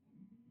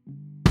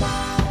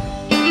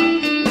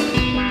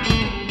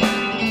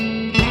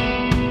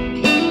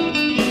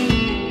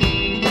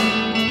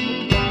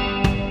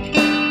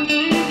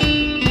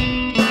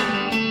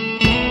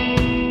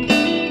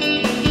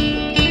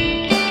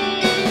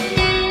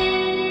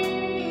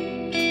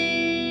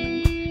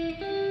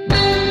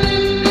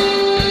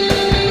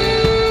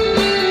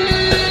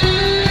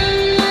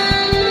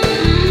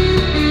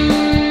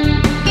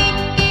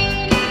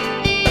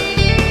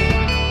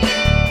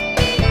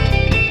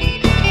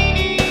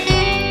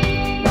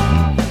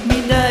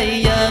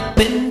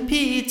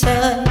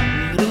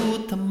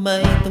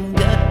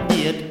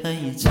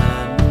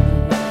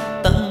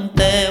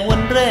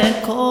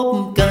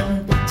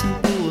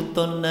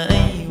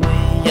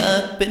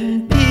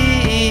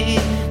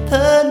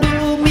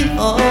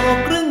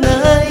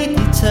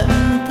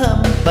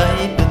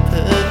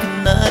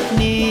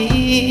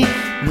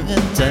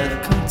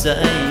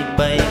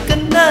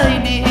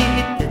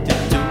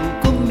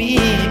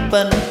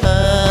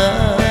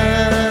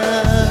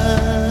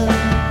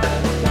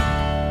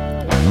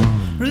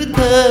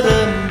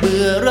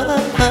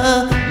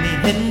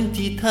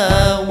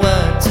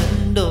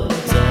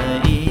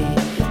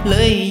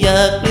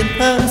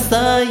างส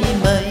าย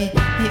ใหม่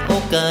ให้โอ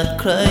กาส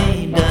ใคร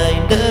ได้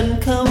เดิน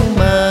เข้า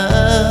มา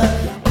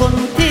คน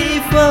ที่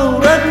เฝ้า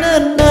รักเนิ่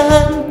นนา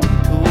น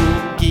ถู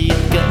กกีด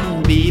กัน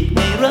บีบใ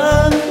ห้ร้า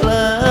งล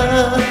า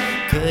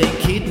เคย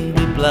คิดห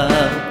รือเปล่า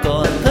ก่อ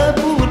นเธอ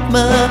พูดม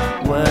า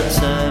ว่า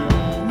ฉัน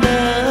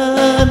นั้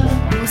น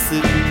รู้สึ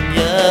กอ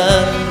ย่า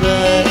งไร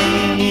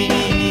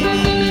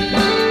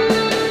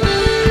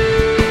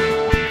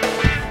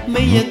ไ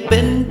ม่อยากเป็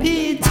น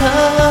พี่ช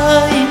า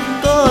ย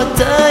ก็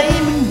ใจ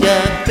มันอย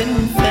ากเป็น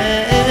แฟ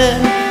น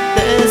แ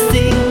ต่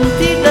สิ่ง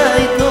ที่ได้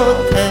ทด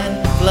แทน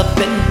กลับเ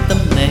ป็นต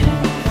ำแหน่ง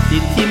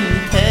ที่ทิ่ม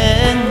แท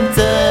งใ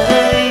จ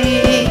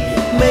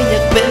ไม่อย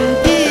ากเป็น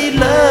พี่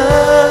เล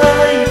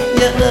ยอ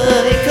ย่าเอ่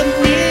ยค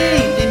ำนี้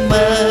ได้ไหม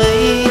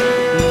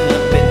เมื่อ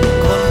เป็น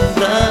คน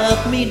รัก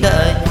ไม่ไ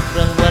ด้ร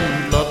างวัล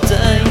ปลอบใจ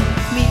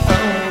ไม่เอ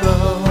าหร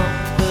อก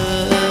เธอ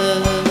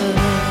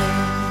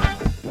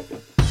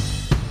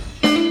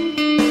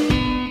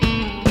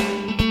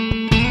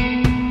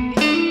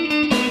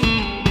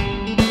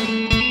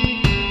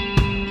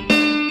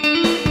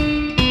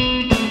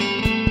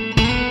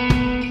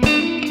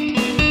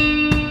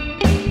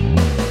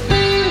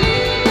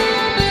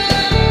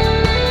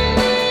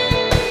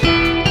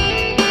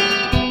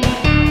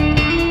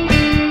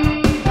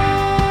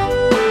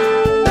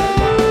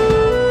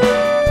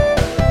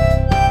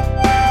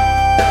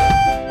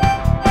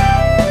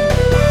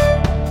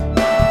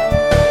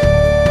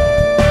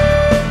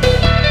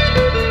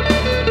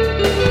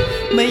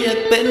ไม่อยาก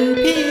เป็น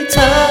พี่ช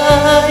า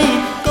ย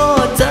ก็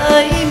ใจ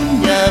มัน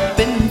อยากเ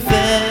ป็นแฟ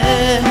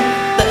น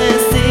แต่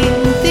สิ่ง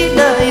ที่ไ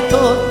ด้ท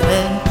ดแท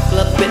นก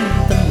ลับเป็น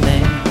ตำแหน่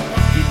ง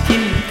ที่ทิ่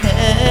มแท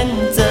ง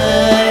ใจ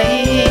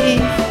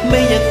ไม่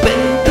อยากเป็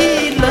นพี่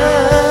เล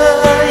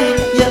ย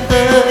อย่าเ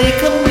อ่ย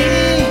คำ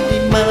นี้ได้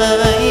ไหม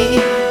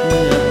เ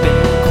มื่อเป็น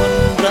คน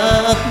รั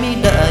กไม่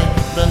ได้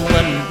ราง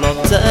วัลปลอบ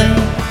ใจ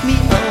ไม่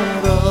เอา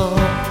หรอ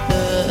กเธ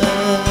อ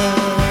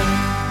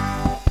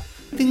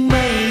ถึงไ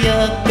ม่อย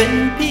ากเป็น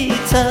พี่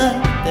ชาย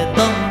แต่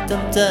ต้องจ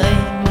ำใจ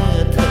เมื่อ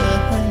เธอ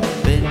ให้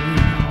เป็น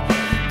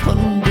ทน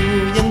ดู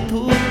ยัง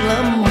ทุกข์ล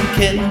ำเ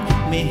ค็ญ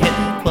ไม่เห็น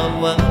ความ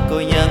หวังก็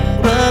ยัง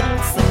รัก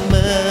เสม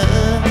อ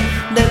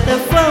ได้แต่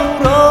เฝ้า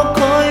รอ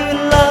คอยเว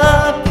ลา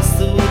พิ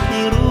สูจน์ให้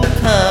รู้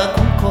ค่าข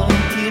องคน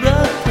ที่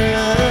รักเธอ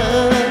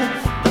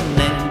ตำแห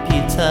น่ง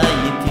พี่ชาย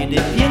ที่ได้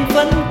เพียง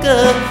ฝันเ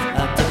กิดอ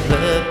าจจะเผล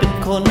อเป็น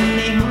คนใ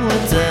น